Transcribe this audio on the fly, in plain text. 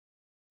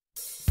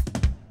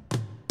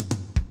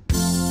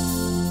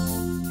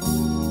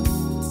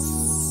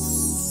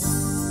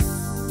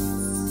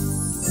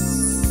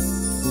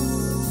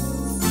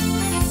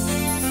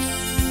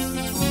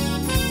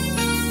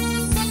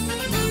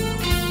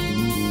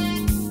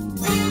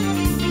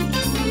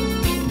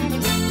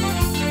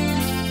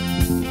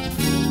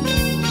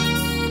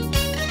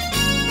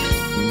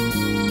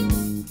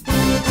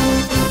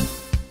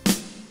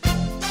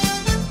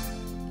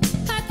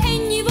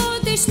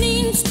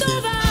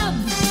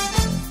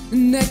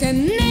Nekem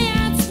ne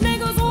játszd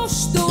meg az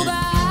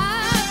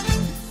ostobát,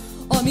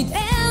 amit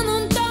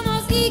elmondtam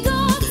az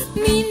igaz,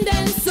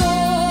 minden szó,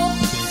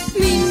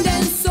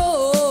 minden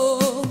szó.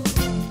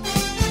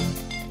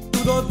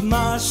 Tudod,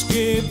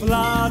 másképp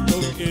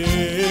látok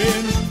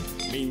én,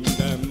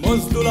 minden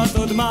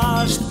mozdulatod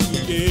mást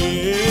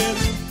ígér.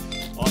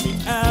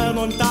 Amit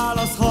elmondtál,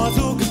 az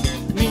hazug,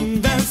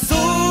 minden szó,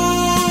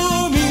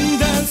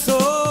 minden szó.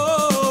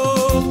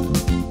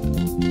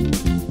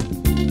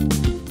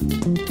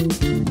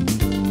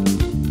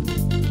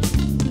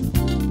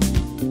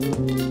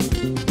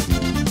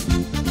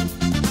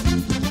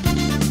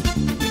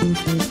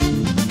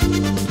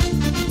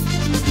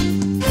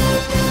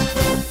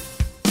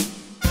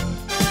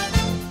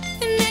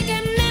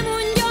 Nekem nem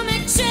mondja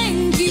meg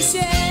senki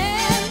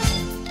sem,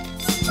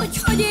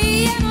 hogy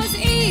éljem az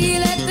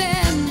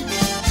életem.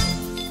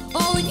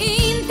 Ahogy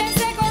én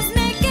teszek, az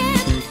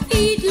nekem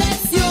így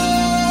lesz jó,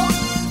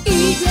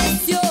 így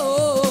lesz jó.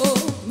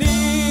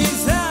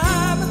 Nézd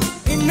rám,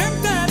 én nem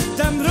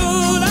tettem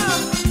róla,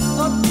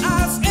 ott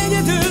állsz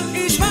egyedül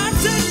és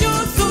vársz egy jó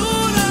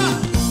szóra.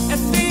 Ez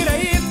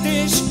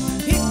félreértés,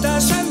 hidd el,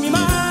 semmi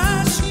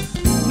más.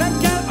 Nem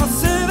kell a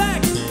szöveg,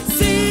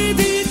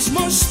 szédíts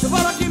most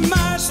valaki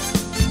mást.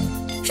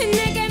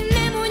 Nekem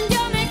nem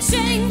mondja meg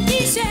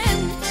senki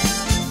sem,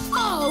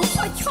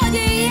 hogy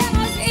éljem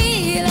az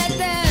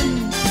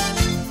életem.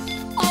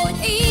 Ahogy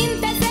én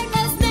teszek,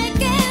 az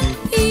nekem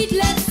így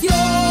lesz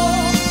jó,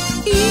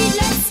 így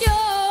lesz jó.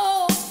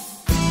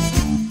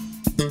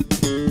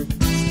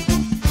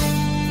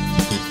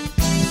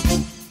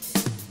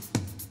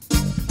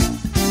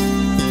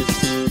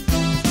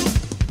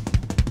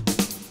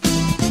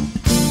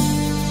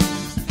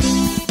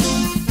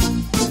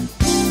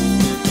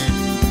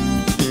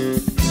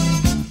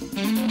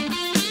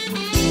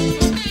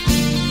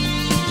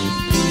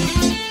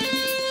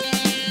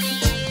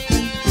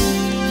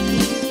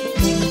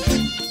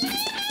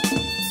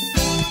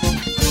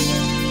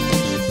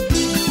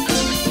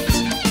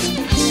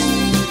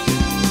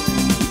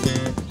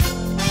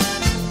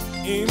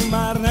 Én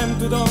már nem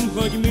tudom,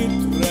 hogy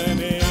mit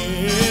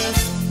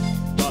remélsz.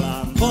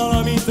 Talán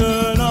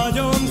valamitől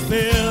nagyon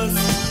félsz.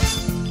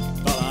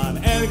 Talán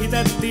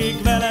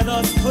elhitették veled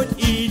azt, hogy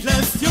így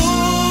lesz jó,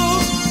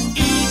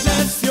 így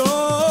lesz jó.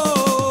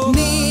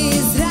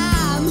 Nézd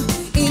rám,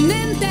 én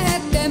nem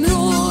tehettem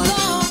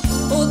róla,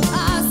 ott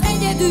állsz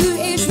egyedül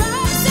és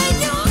vársz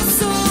egy jó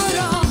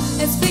szóra.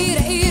 Ez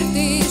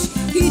félreértés,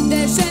 hidd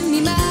el, semmi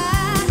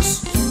más.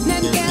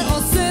 Nem kell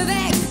a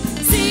szöveg,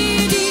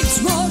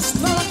 szédíts most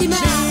valaki más.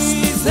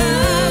 Nézd rám,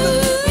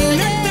 én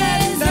nem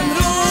tettem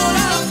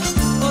róla,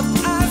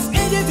 ott állsz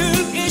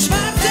egyedül és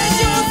vársz egy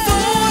jó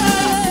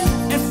szóra.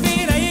 Ez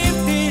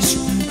félreértés,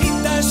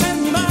 hidd el,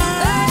 semmi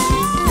más.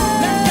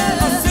 Nem kell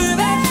a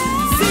szöveg,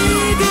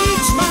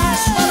 szédíts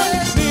más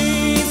valaki.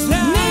 Nézd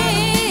rám,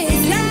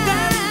 én nem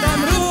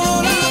tettem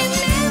róla,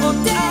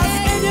 ott állsz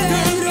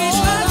egyedül és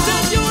vársz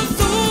egy jó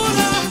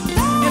szóra.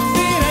 Ez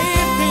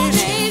félreértés,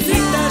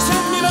 hidd el,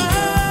 semmi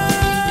más.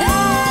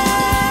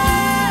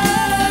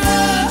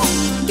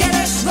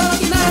 Keres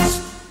valaki más.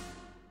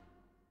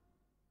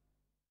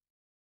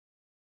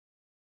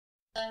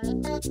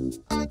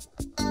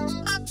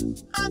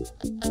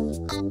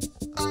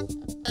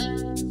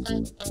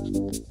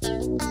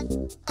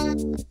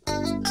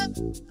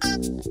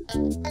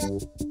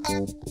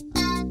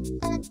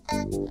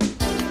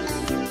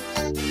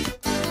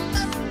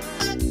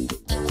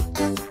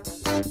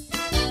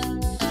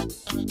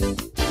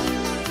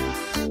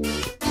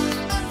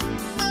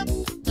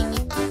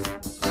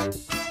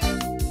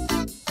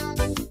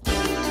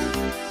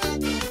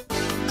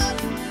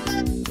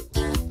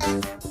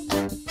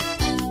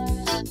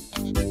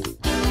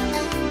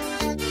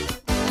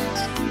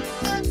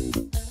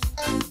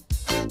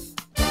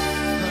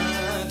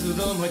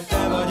 Tudom, hogy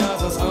te vagy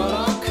az az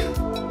alak,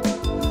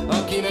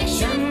 akinek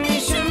semmi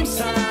sem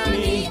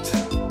számít.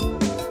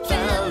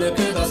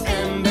 Fellököd az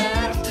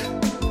embert,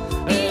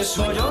 és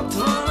hogy ott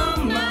van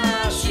a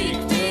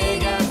másik,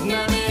 téged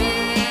nem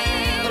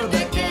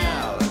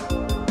érdekel.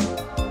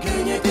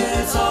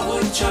 Könyökölsz,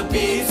 ahogy csak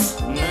bízsz,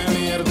 nem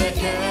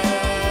érdekel,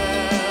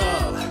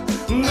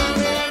 nem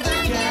érdekel.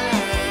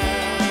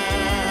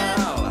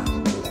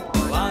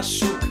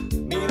 Lássuk,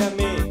 mire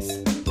mész,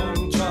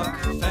 mondd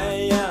csak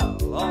fejjel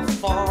a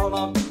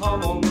falnak, ha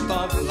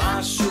mondtad.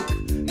 Lássuk,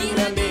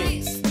 mire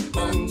mész,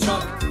 mondd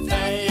csak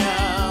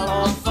fejjel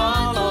a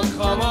falnak,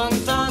 ha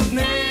mondtad.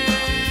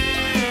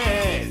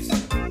 Nézd,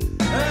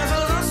 ez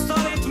az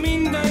asztal itt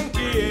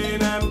mindenkié,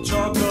 nem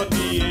csak a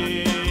tiéd.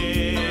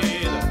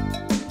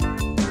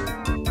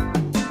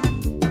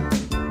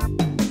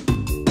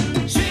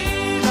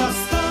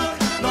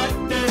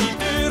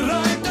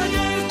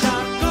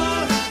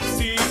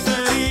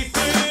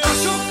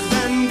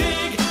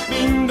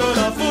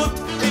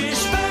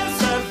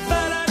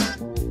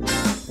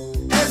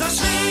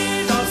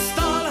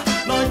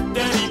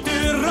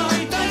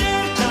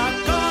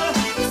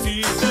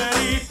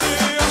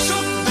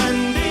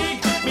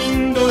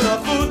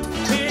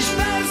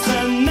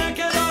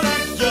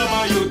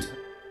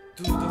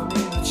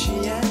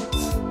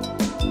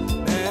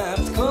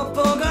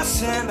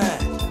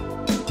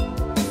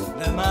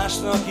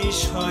 másnak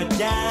is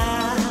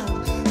hagyjál,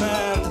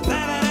 mert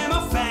beverem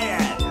a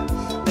fejed,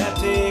 de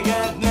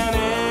téged nem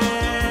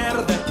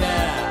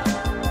érdekel.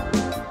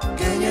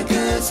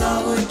 Könyökölsz,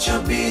 ahogy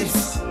csak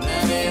bírsz,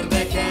 nem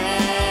érdekel,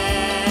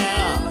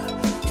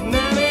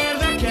 nem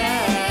érdekel.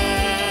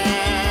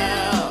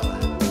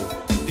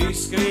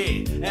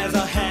 Diszkrét ez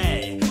a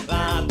hely,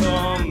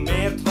 látom,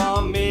 miért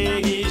van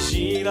mégis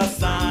ír a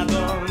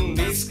szádon.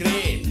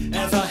 Diszkrét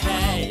ez a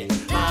hely,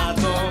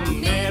 látom,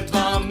 miért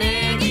van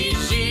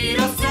mégis ír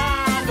a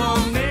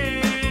szádon. Nézd!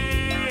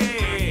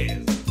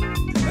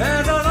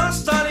 Ez az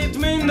asztal itt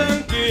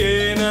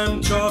mindenkié,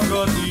 nem csak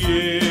a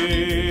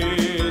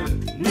tiéd.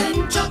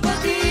 Nem csak a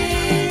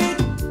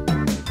tiéd.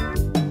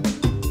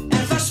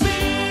 Ez a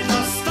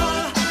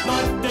Svédasztal,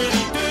 nagy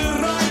derítő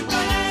rajta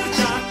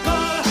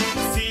gyertyákkal,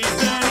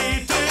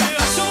 szívderítő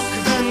a sok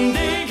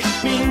vendég,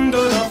 mind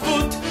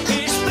odafut,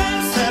 és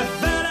persze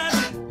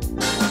veled.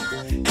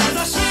 Ez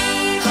a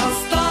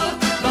Svédasztal,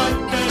 nagy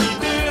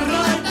derítő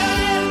rajta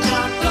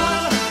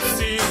gyertyákkal,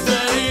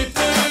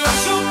 szívderítő a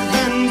sok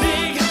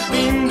vendég,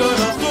 mind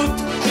odafut,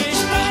 és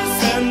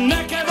persze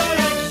neked a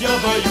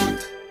legjobb a jut.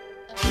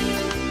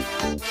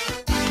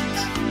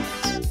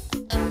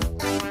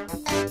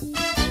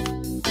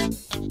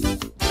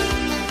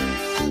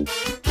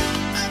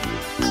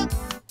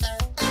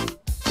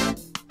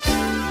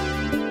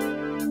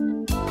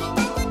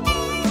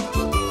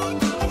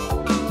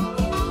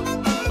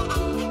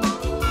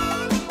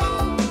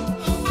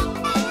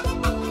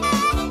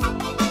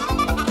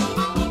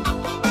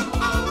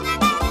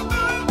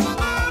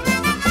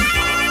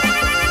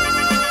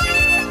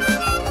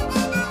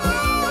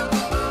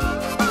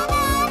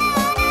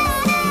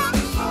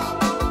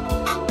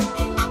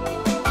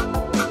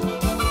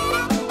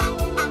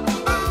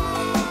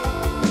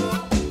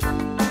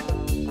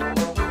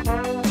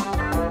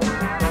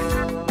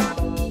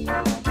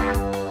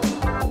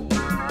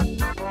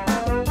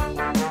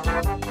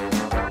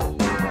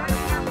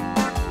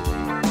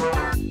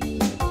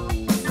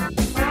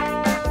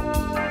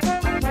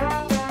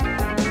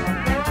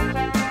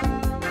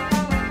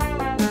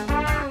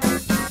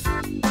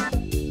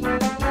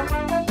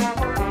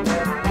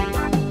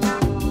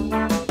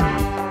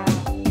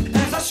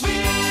 Ez a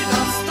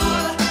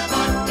Svédasztal,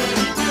 nagy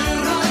derítő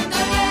rajta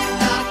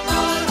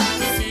gyertyákkal,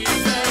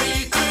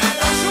 szívderítő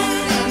a sok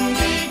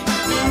vendég,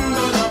 mind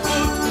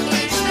odafut,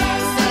 és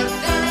persze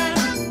veled.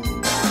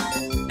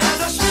 Ez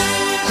a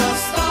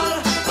Svédasztal,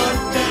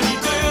 nagy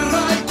derítő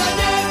rajta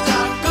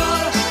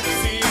gyertyákkal,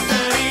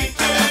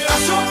 szívderítő a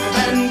sok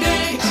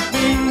vendég,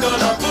 mind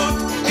odafut,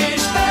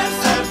 és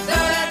persze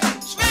veled.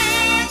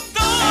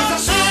 Ez a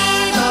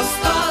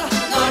Svédasztal,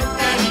 nagy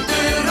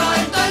derítő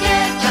rajta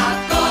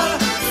gyertyákkal,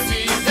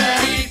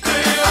 szívderítő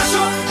a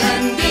sok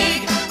vendég,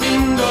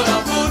 mind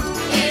odafut,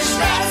 és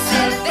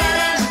persze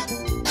veled.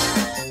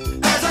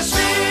 Ez a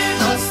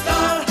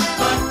Svédasztal,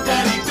 nagy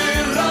derítő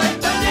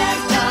rajta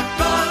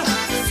gyertyákkal,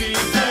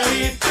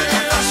 szívderítő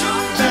a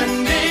sok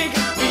vendég,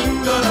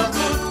 mind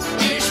odafut,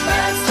 és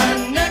persze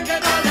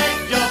neked a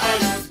legjobb a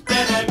jut, de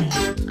nem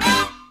jut.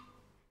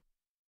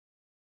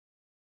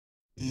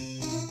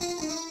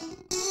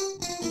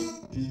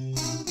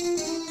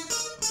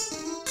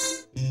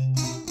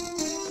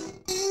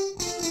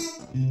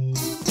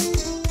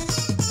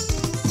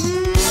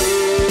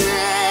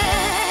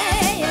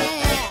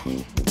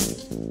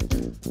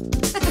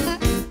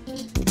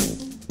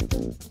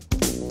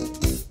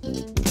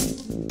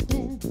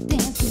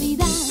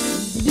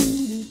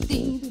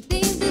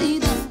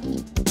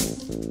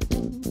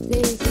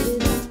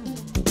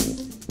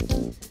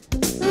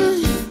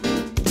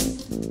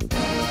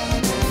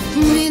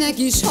 Minek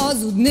is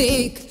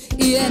hazudnék,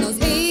 ilyen az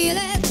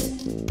élet.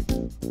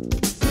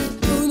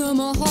 Unom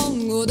a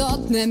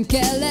hangodat, nem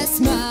kell lesz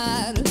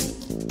már.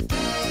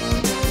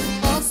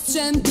 Azt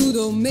sem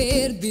tudom,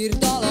 miért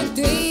bírtalak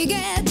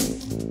téged.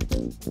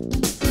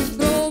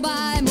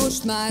 Próbálj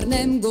most már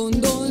nem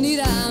gondolni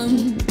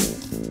rám.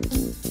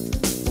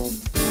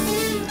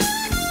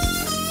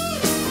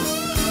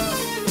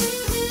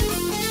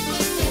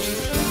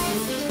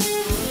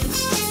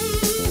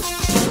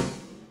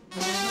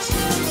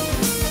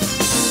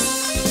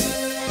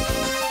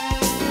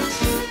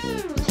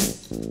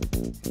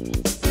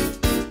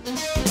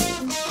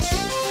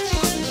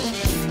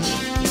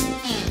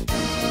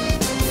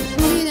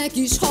 Minek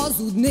is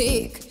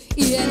hazudnék,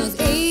 ilyen az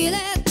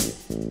élet.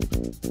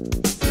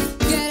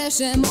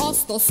 Keresem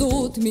azt a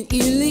szót, mi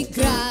illik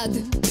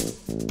rád.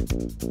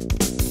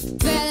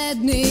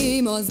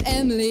 Feledném az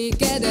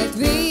emlékedet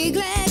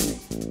végleg.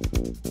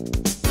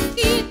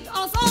 Itt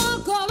az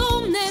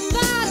alkalom, nem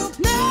várok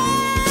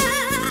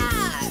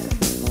már.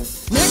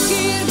 Ne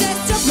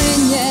kérdezz, csak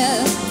menj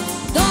el,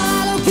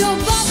 találok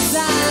jobbat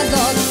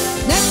százat.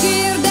 Ne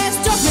kérdezz,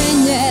 csak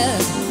menj el,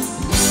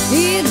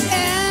 hidd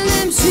el,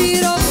 nem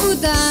sírok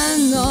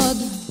utánad.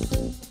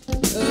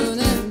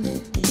 Nem.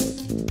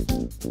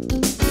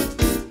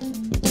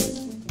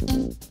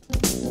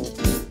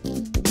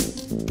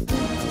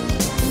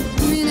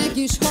 Minek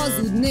is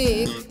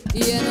hazudnék,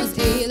 ilyen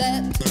az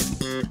élet.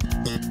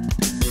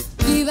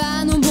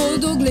 Kívánom,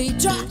 boldog légy,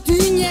 csak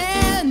tűnj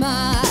el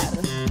már.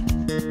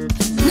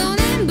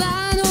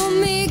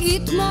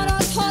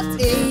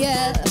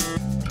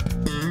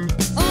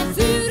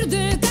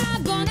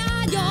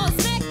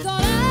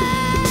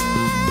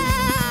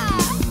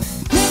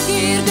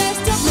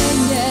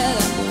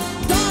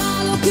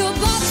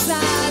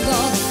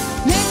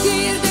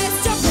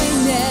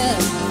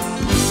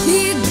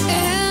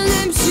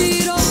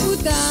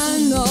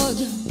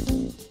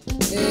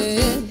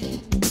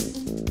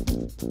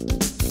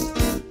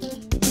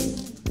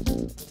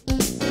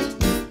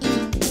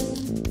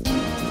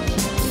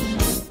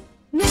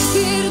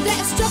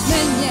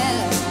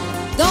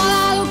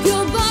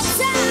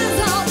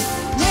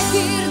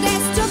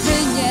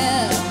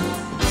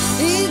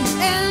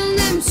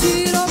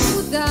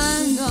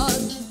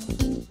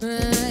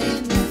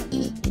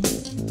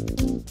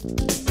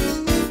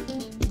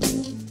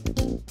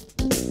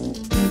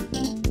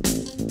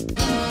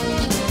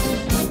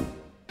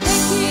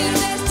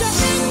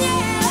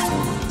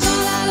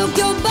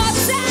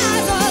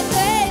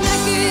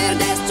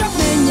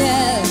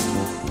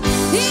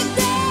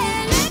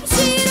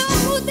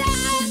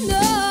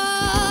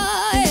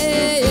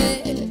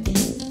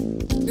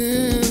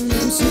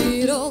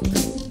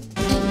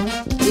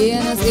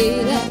 ilyen az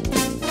élet.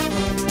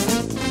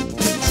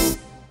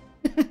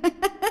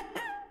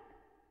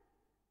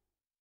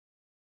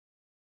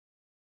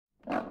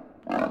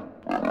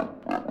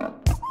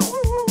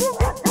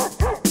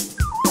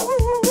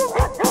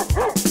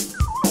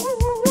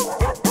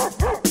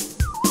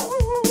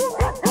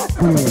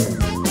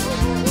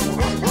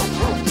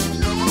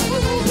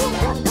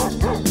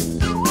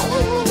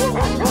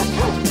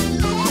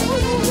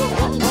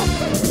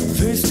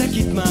 Főztek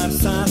itt már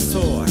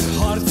 100-szor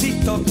harci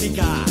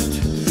taktikát,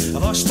 a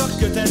vastag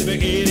kötetbe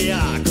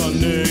írják a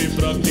női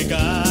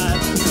praktikát.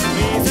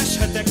 Mézes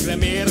hetekre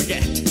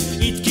mérget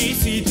itt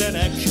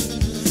készítenek,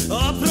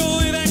 apró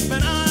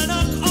üvegben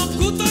állnak a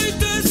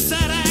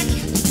kutaütőszerek.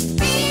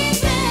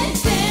 Ébredd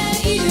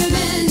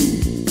időben,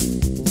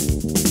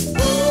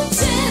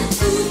 úgysem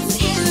tudsz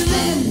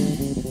élni.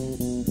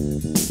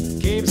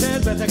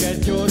 Képzeld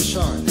beteget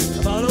gyorsan,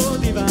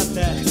 valódivá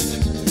tesz,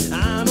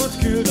 álmot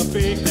küld a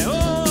pékre,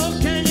 ó,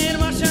 kenyér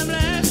ma sem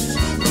lesz.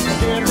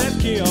 Kérdedd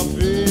ki a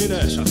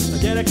bűnös, azt a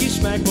gyerek is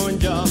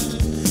megmondja,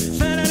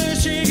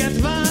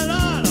 felelősséget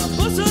vállal a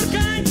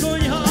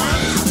boszorkánykonyha.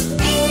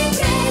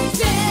 Ébredj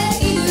fel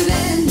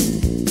időben,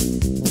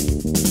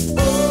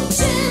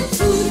 úgysem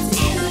tudsz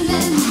élni.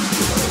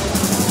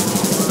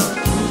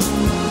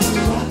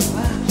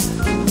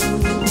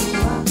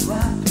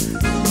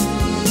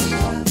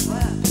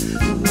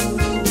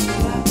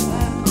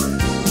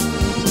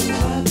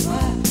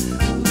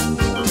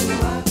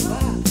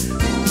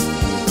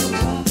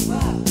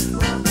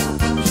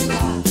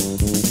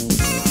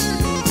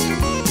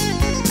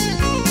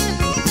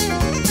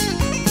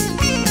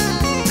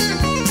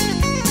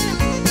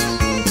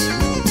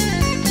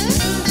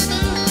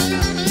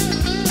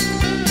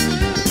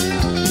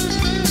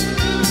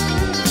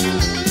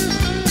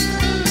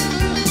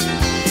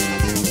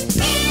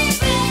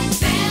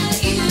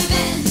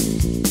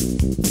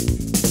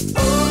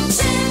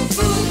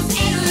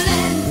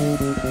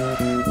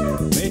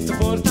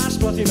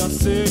 Platina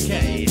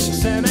szőke és a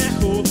szeme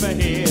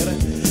hófehér,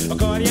 a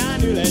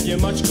karján ül egy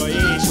macska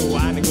és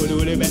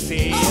óángolul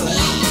beszél.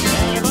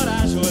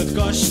 Elvarázsolt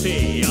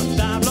kastély, a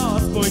tábla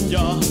azt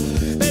mondja,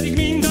 pedig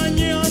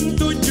mindannyian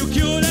tudjuk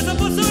jól, ez a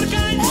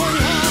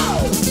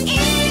boszorkánykonyha.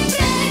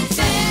 Ébredj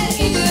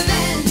fel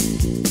időben,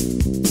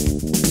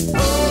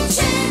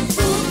 úgysem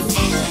tudsz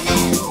élni.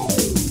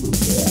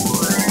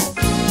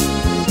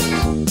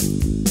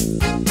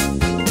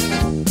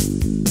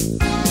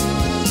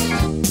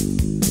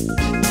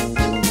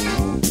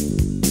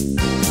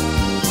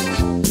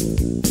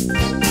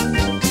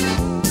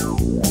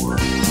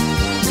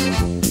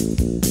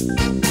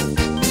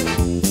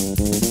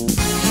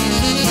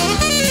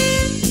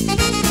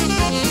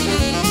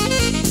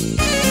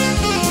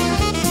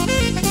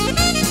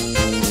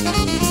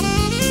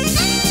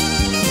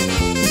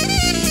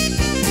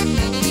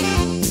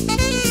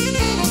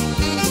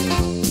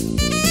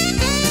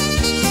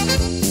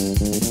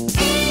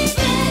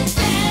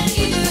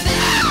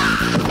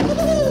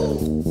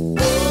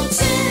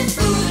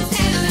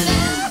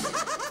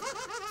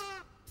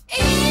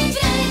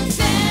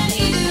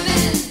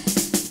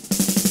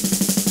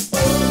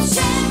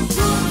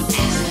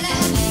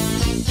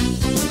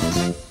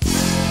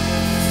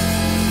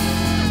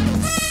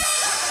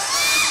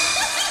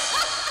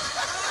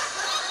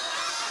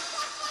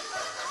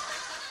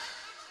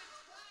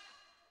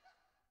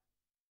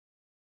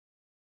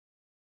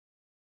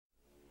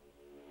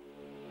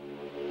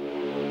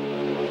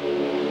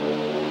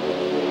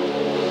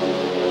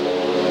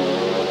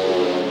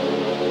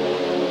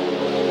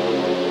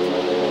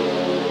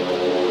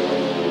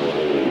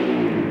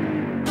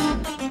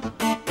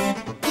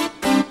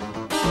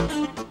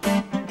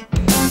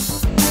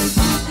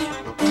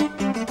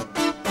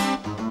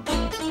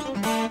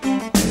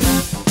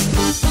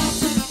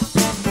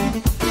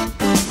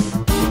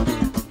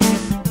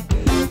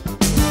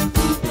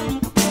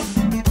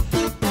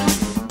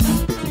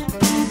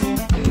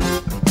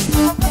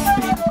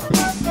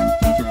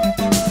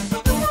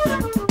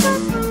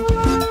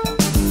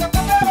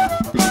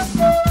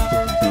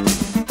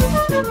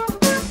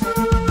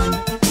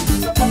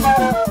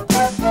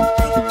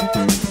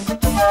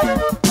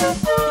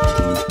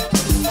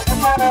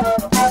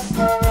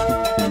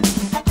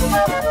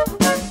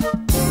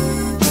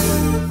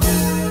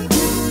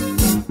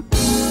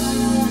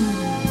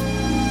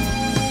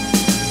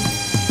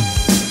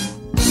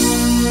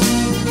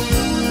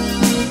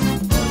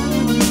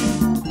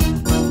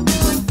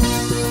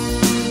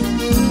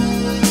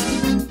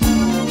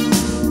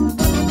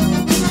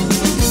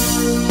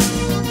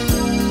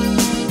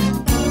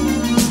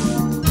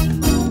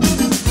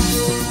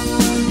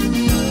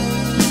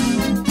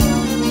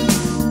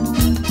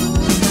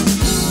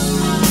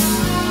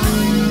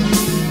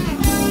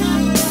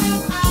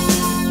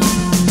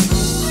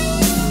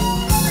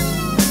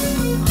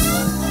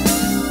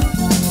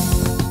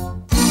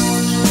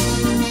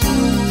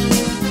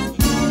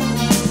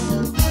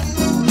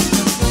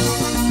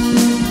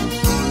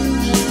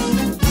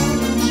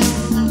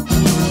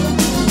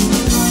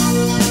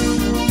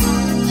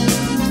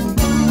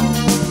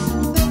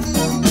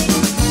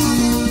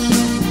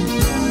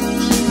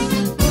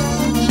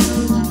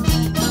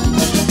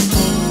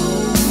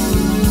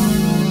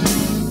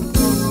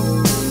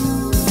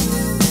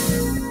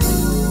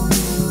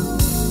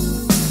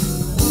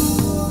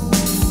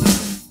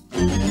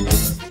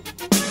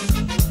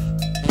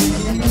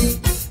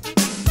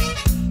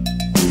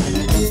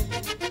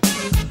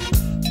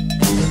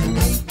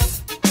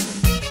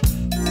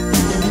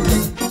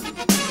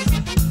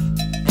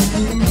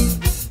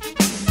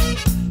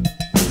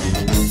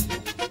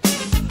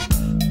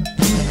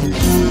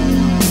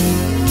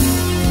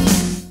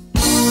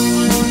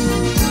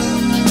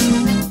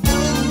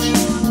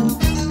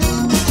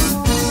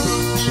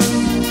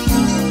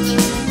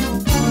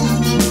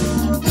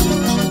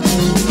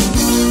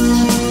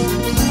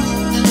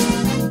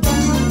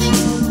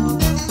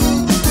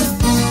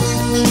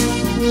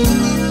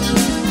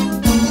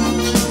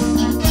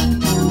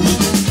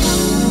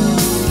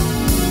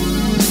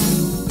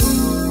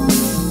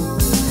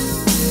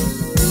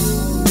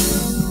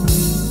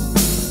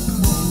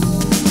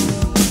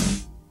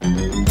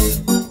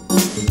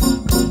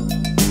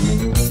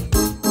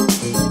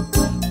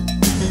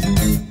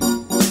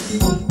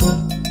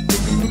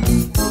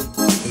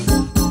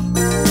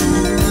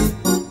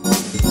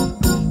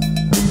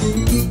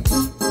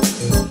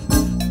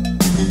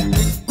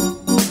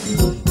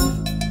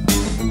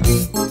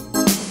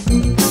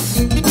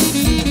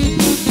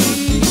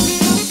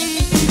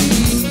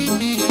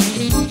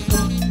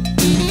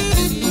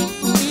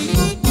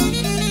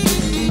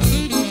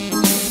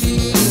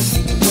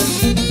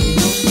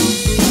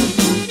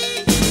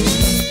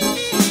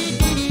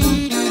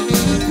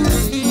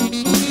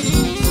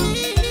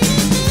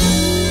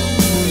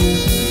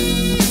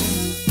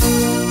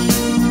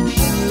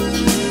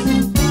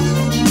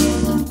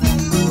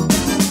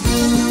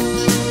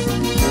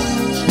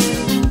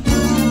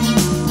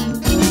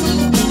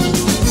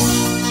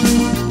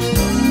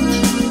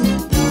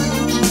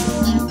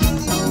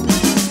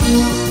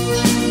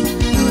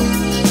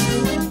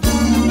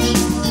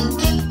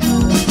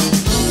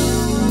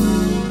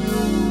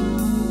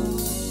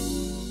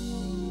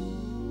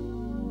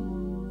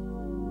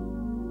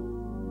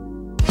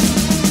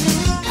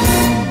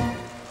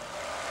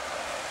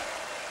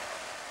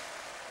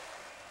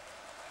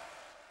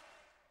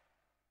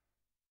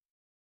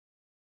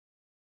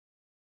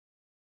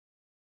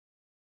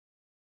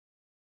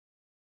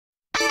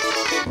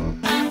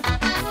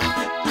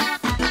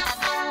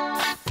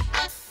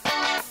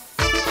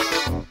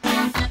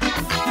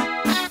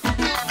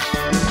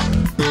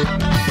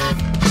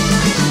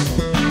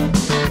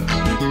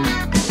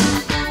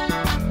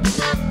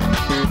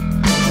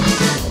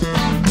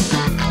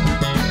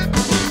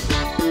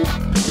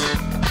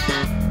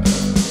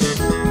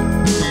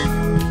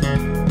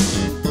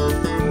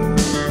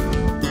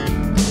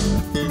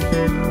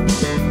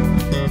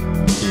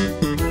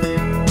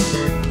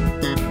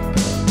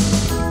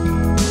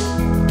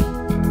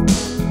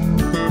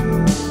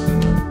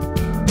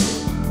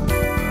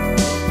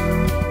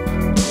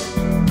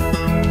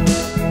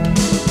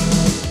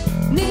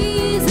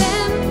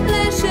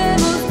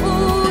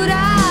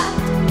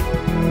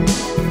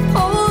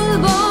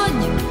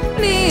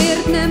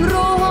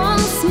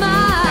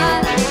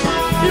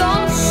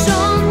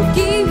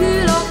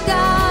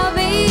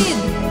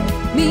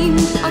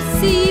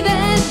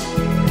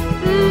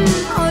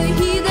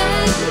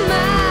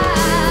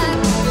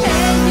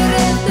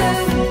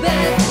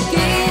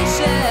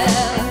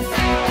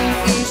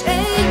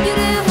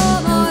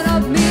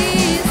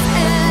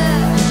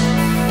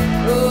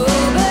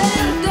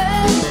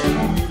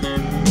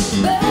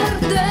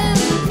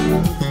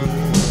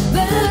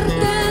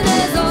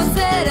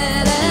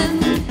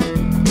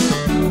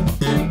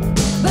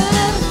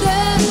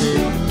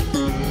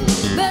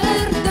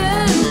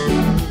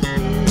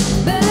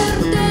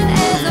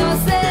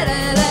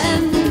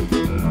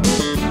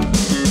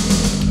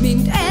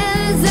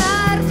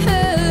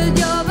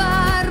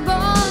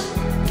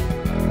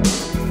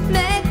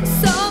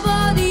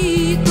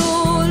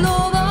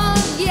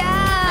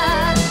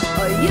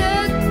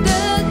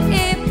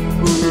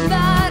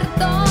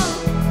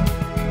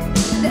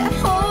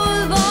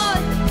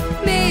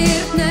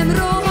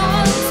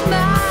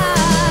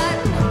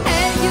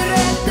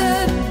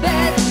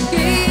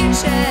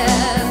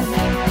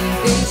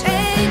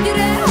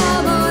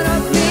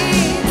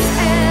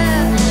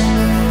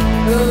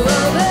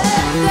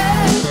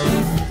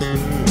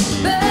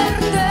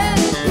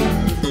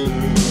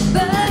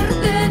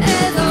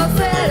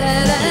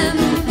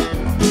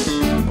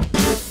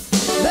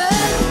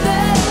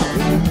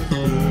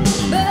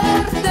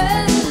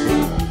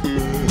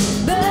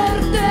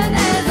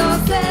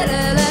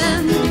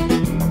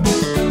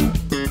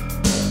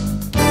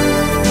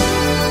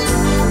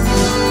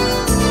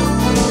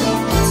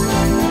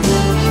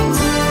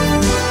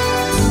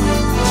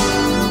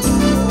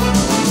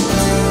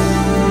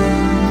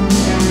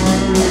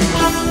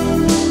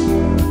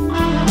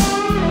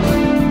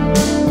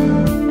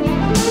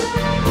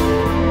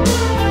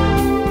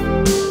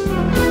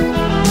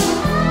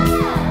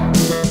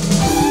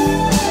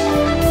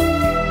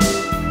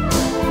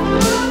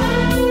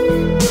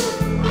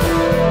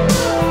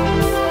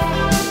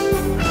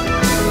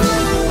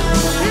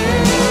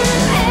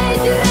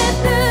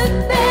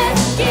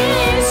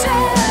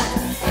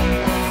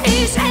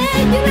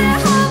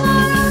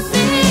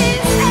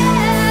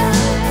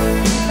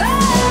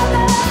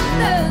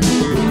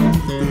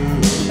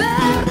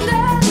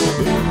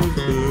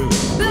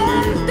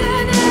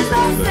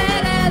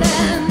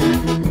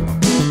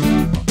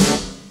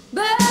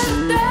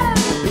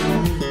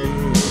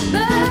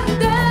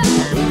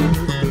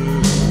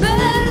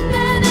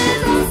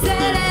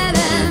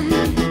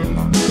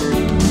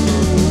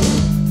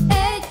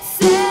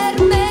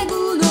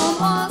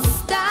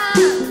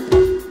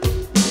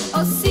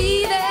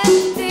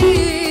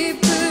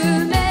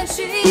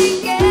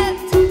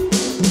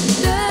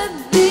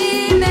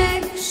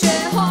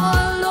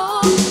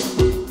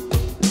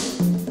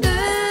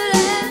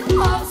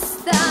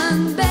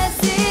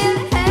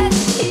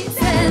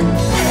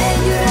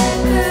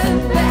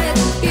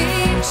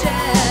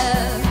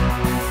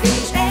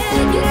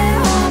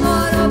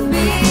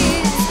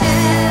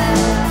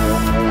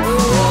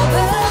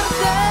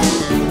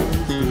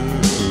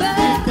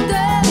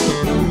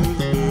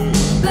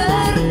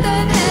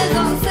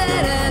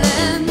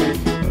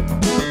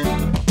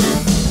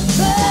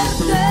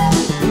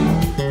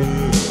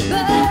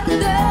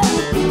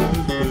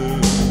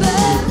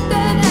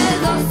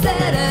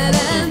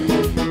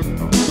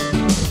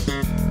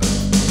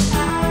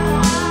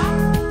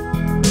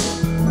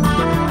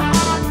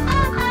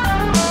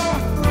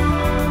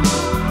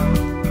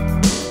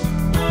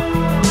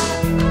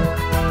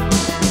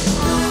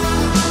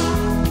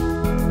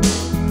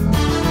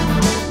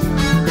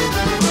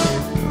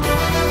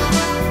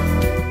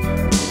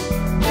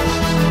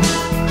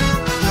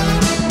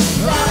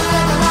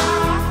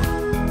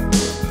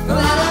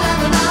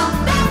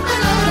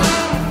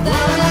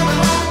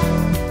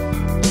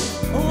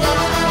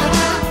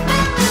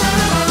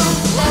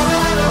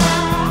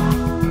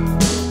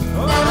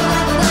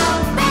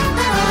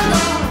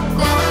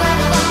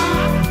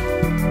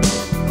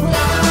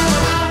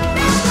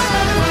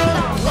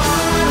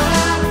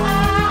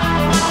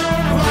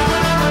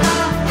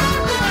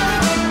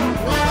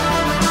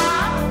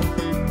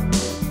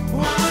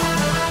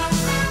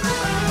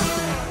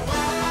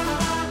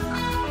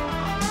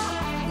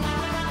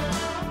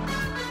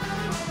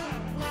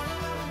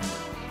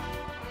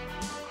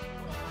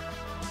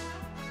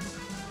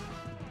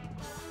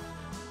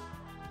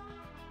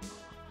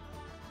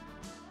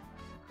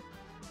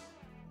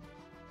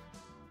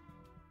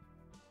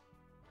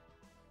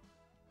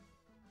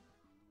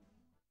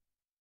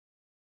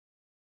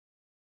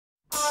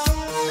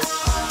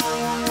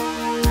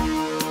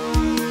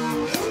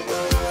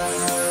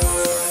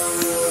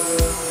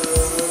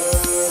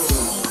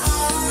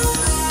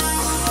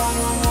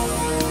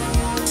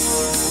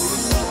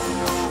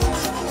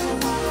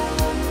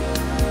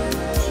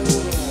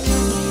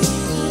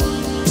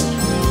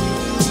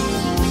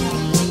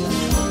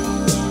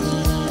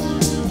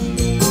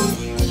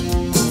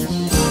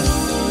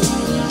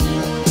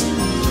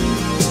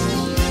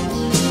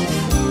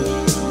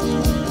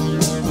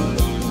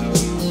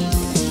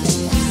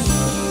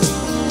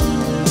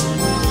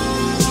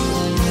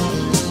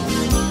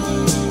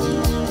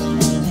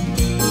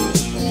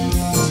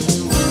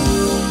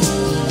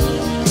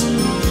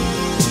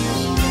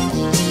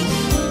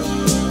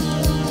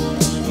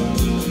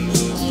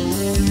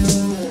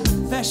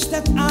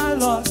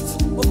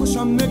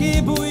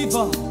 mögé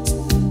bújva,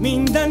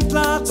 mindent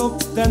látok,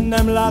 de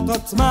nem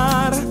láthatsz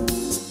már.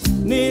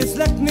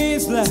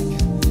 Nézlek,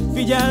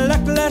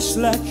 figyellek,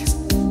 leslek,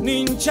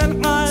 nincsen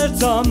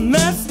álcam,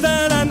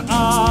 meztelen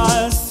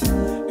állsz.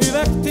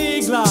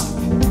 Üvegtéglák,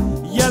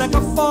 jelek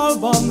a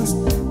falban,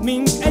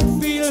 mint egy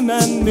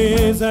filmen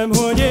nézem,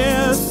 hogy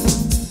élsz.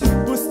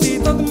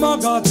 Pusztítod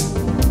magad,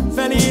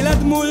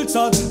 feléled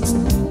múltad,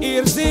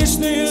 érzés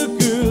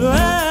nélkül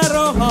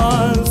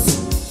elrohansz.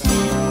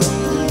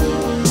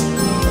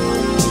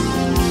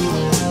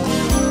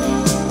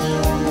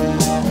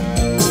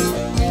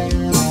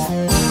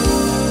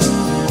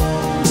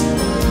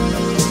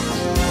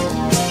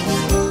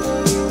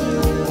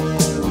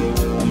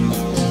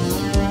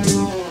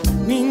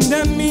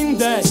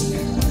 Mindegy,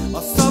 a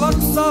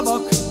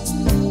szavak,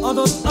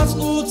 adott az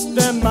út,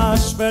 de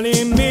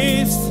másfelé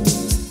mész.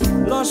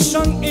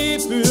 Lassan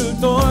épül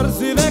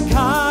torz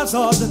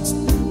üvegházad,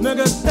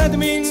 mögötted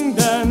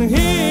minden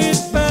hét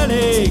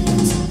felé.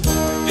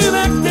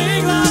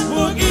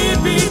 Üvegtéglákból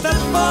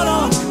épített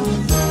falak,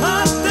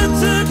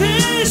 áttetszők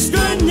és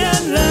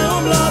könnyen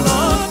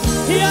leomlanak.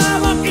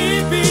 Hiába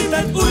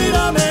épített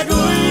újra meg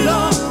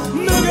újra,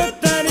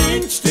 mögötte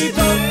nincs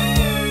titok,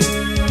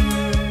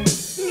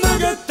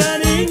 mögötte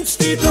nincs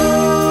titok.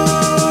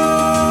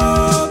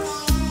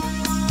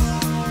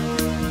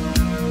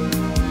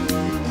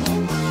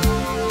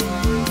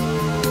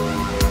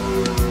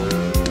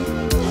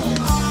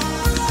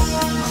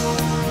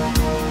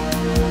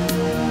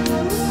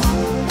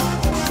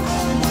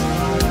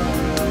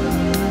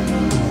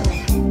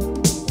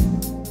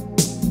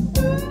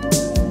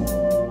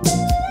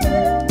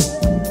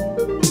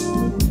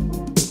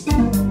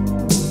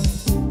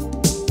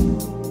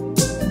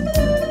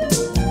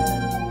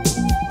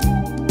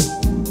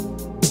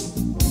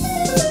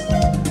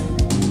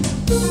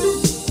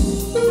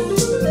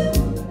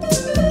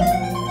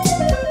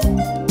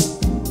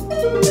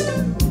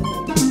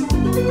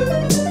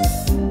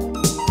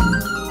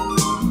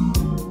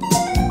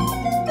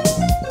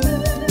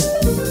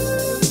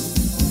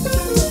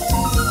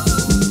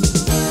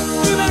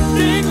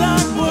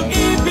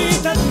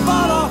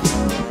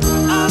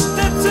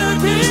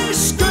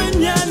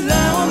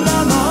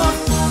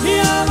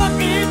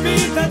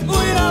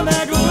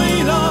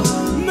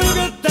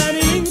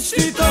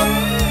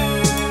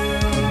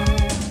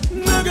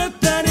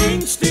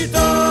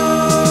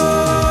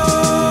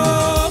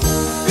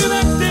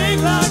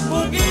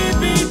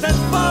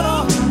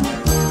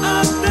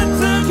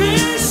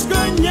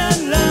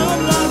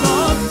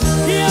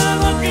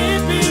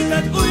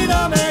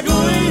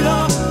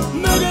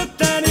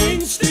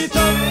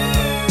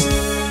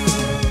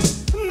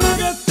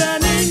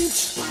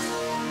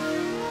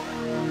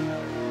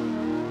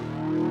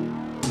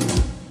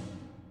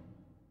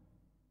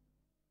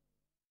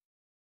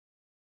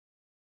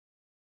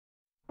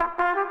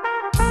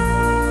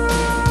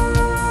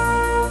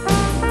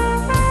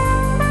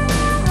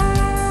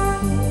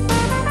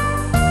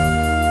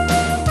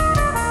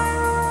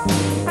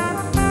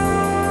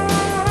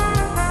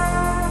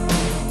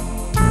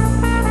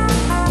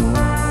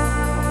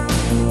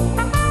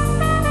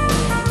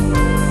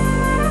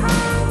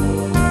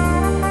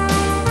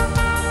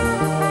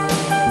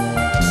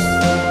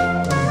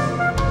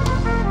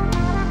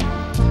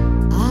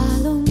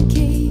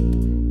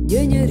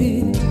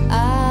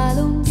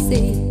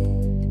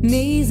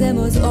 Nézem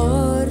az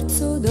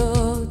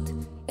arcodat,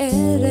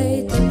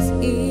 elrejt az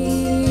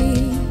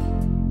ég.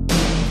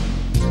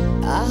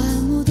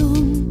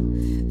 Álmodom,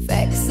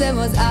 fekszem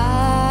az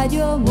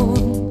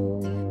ágyamon,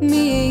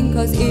 miénk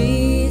az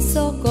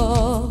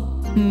éjszaka,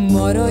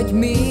 maradj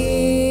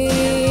még.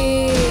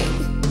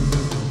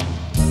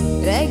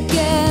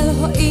 Reggel,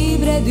 ha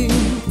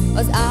ébredünk,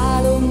 az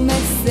álom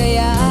messze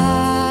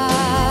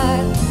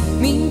jár,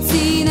 mint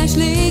színes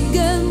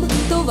léggömb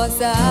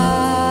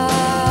tovaszár.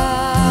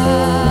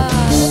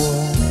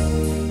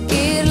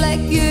 Kérlek,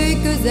 jöjj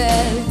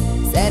közel,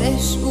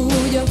 szeress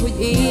úgy,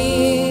 ahogy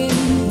én.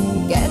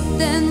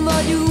 Ketten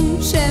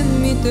vagyunk,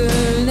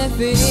 semmitől ne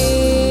félj.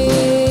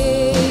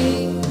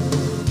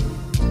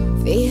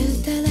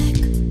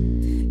 Féltelek,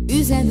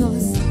 üzen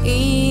az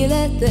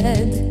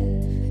életed,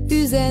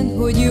 üzen,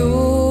 hogy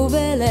jó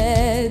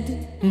veled,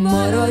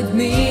 maradj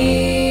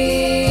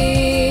még.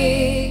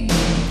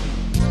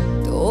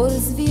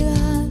 Torz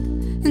világ,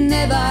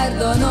 ne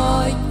várd a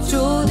nagy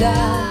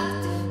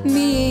csodát,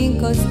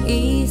 miénk az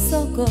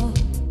éjszaka,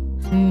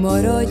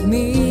 maradj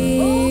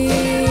még.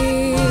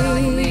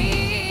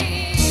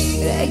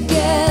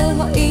 Reggel,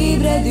 ha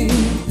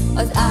ébredünk,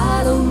 az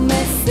álom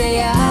messze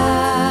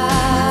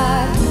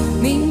jár,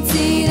 mint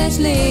színes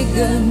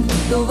léggömb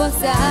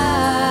tovaszár.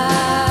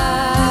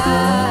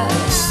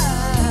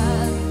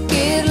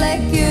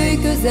 Kérlek, jöjj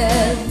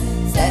közel,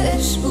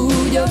 szeress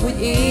úgy,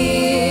 ahogy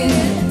én.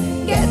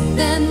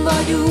 Ketten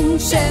vagyunk,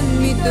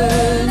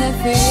 semmitől ne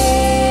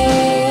félj.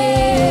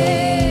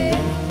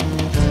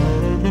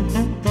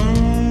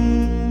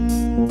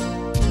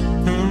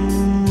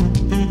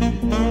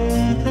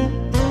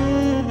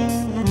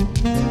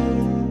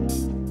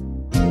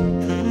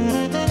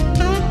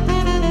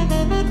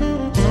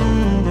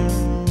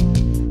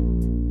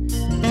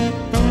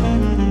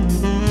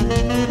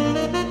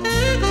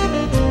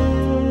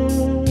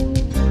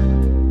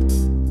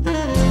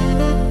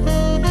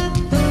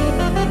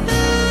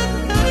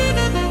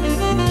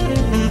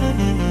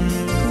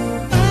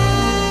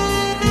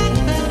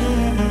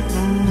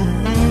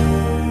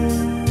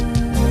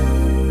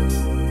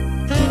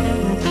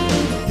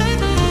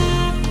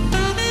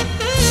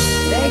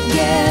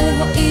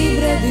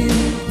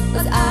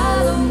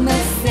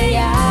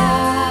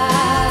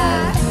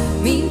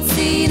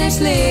 színes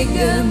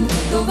léggömb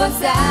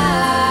tovaszáll.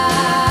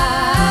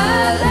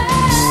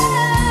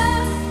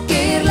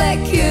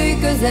 Kérlek, jöjj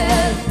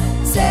közel,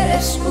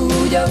 szeress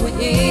úgy,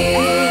 ahogy én.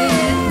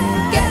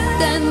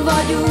 Ketten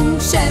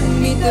vagyunk,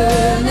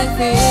 semmitől ne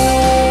félj.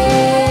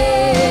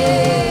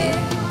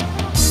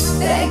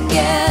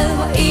 Reggel,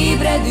 ha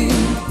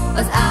ébredünk,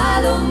 az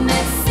álom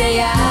messze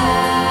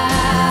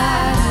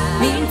jár,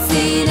 mint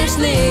színes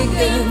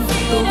léggömb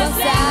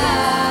tovaszáll.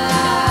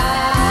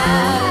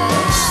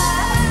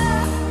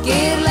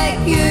 Kérlek,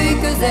 jöjj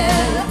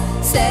közel,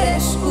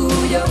 szeress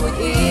úgy, ahogy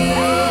én.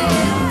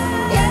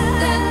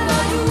 Ketten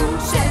vagyunk,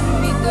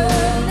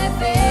 semmitől ne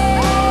félj.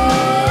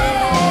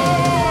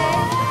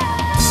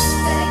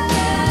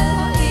 Reggel,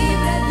 ha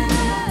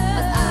ébredünk,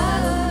 az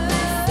álom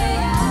messze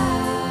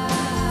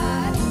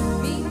jár,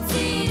 mint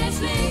színes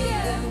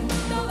léggömb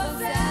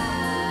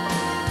tovaszáll.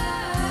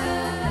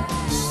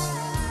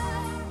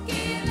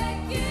 Kérlek,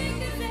 jöjj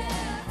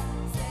közel,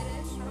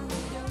 szeress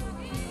úgy, ahogy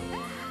én.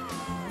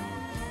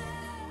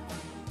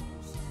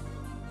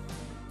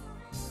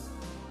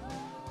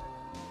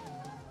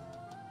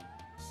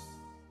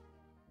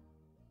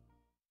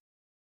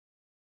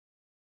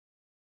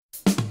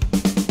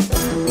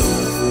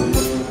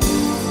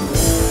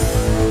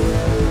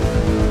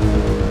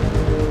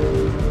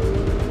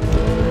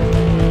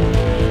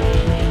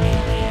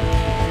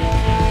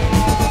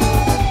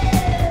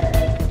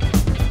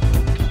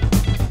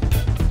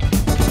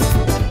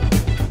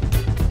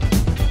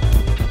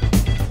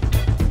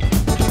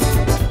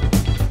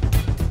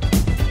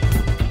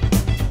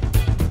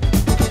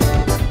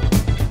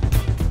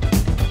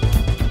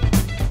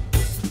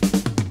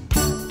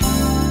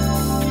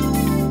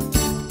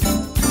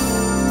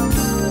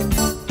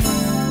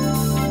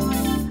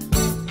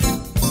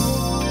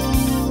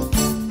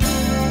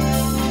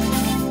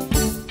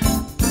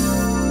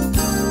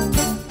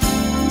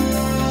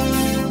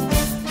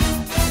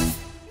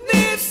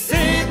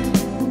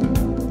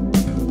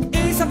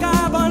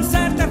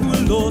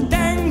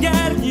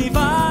 Tengernyi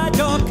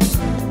vágyak,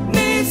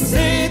 nézz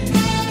szét,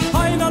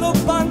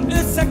 hajnalokban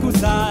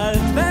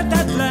összekuszált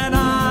vetetlen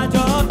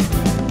ágyak.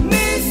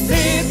 Nézz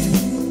szét,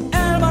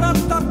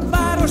 elmaradtak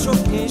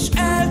városok és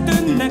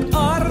eltűnnek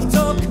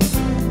arcok.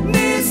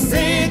 Nézz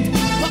szét,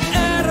 ha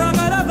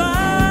elragad a vágy,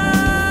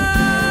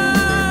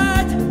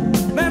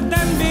 mert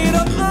nem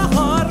bírod a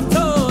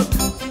harcot.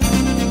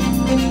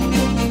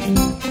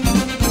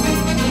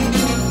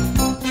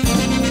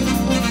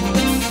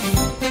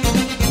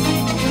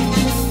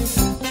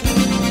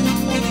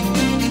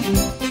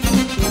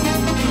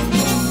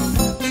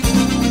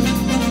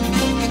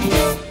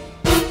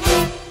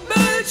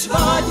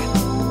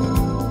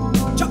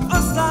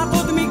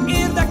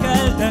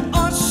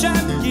 Azt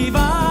sem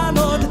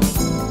kívánod.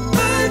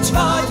 Bölcs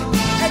vagy,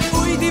 egy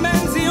új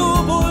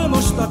dimenzióból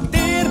most a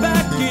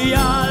térbe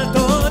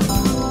kiáltod.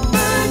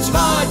 Bölcs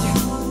vagy,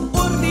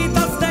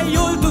 ordítasz, de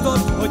jól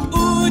tudod, hogy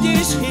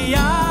úgyis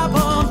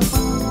hiába.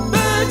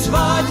 Bölcs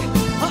vagy,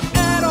 ha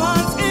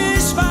elrohansz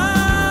és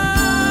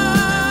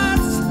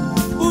vársz,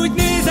 úgy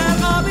nézel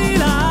a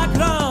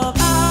világra,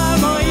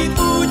 álmaid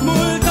úgy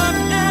múltak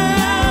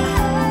el,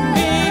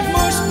 még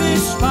most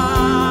is fáj.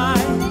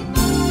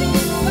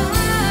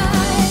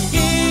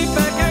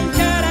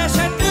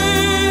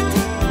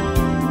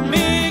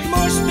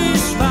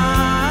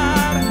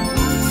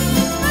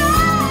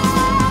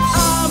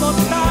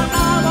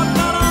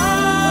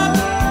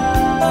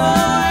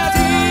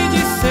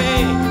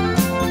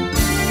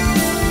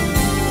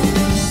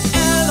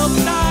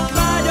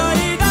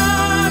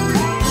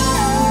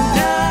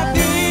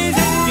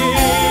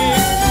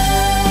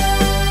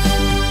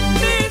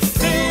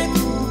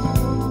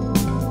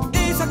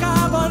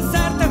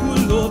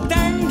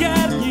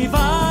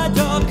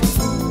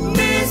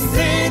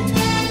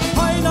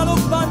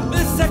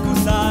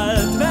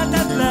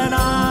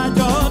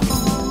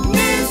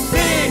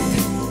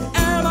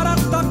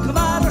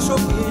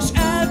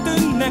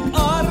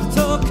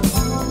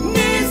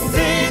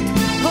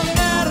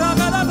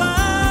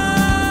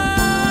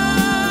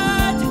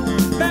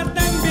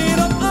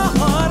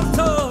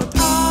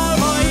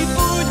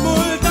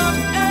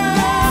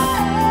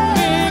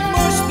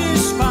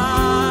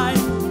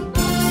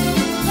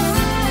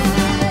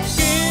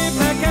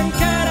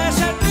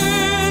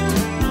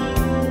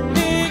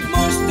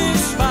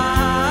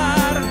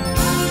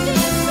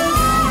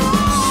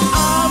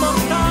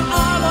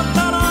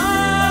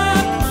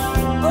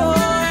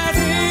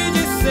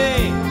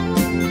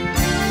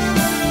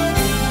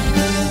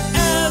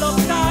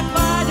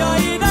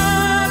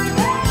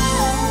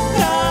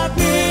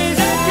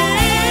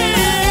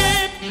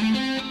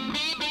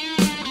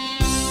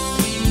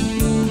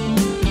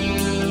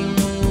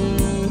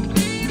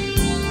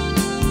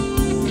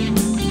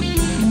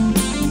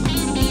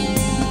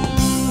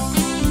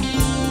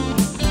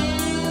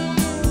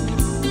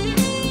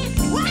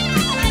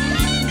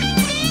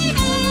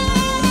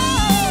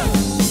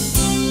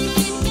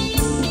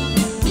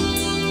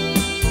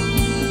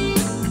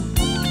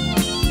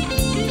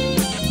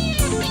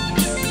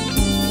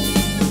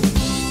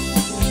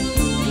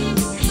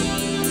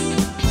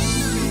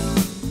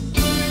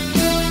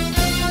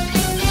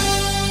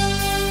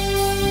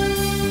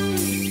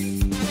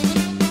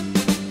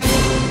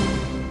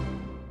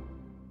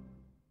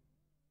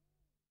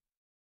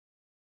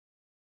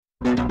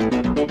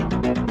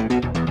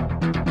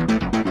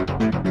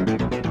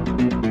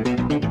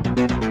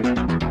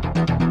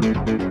 Én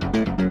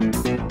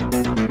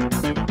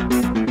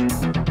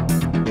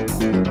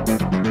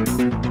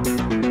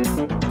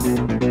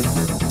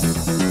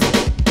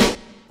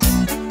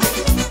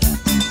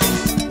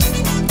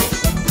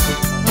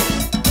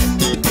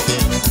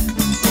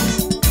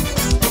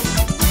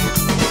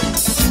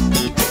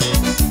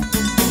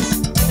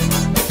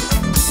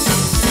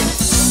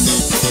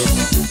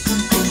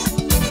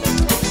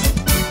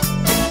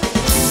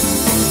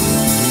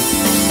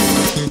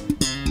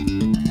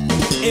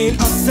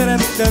azt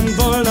szerettem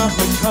volna,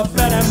 hogyha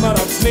velem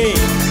maradsz még.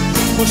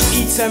 Most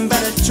így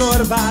szenved egy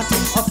csorbát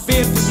a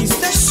férfi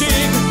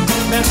tisztesség,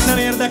 mert nem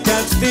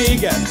érdekelt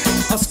téged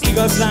az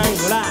igaz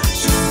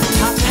lángolás.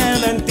 Hát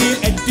elmentél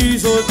egy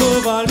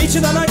tűzoltóval,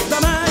 micsoda Nagy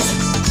Tamás.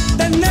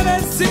 De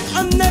nevezzük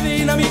a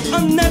nevén, ami a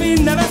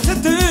nevén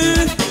nevezhető.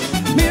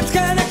 Miért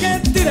kell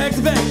neked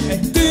direktbe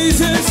egy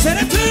tűző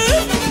szerető?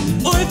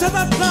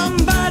 Oltatlan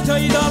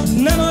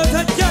vágyaidat nem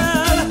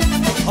oldhatjál,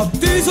 a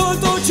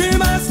tűzoltó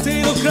csőmász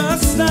célokra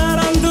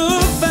használandó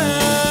fel.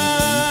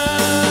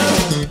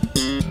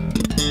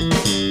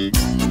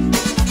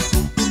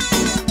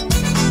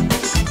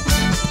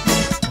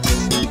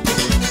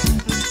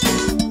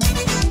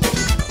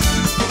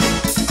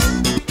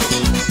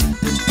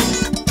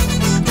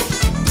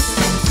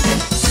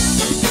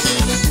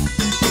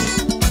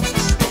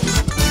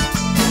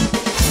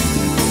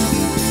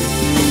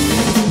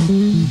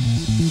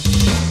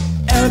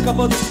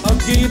 Elkapott a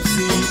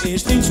gépszív,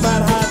 és nincs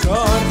már hátra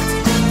harc.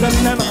 De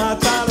nem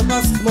hátrálok,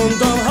 azt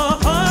mondom, ha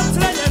harc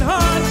legyen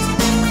harc.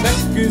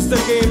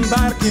 Megküzdök én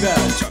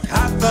bárkivel, csak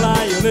hát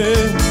találjon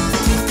ő.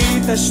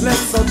 Kétes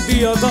lesz a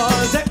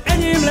diadal, de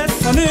enyém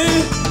lesz a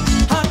nő.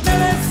 Hát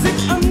nevezzük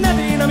a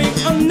nevén, ami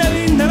a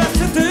nevén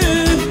nevezhető.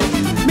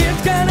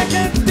 Miért kell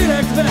neked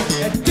direktbe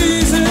egy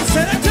tűző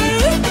szerető?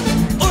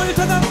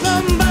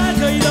 Oltatlan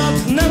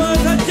vágyaidat nem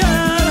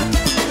oldhatjál,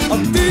 a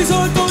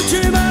tűzoltó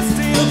csőmász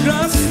célokra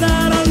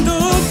használandó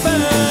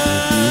fel.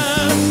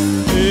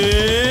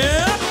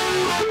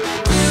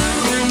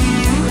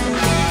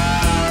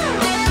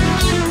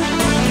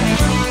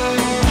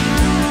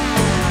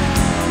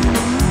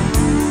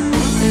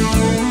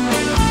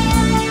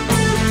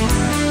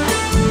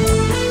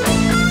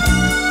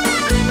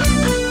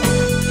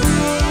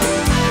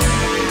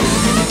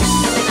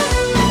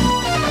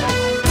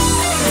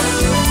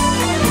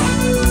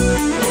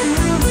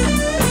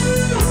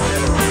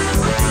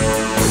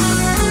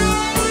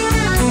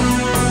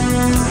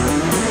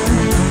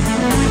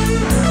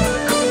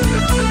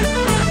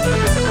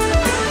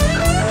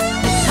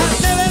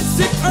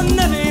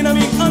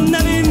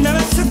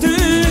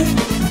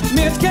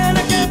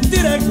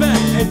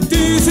 Egy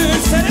tűző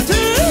szerető,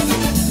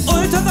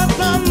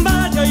 oltatlan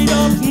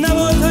vágyaidat nem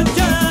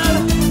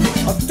oldhatjál,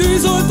 a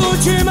tűzoltó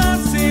csőmász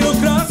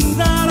célokra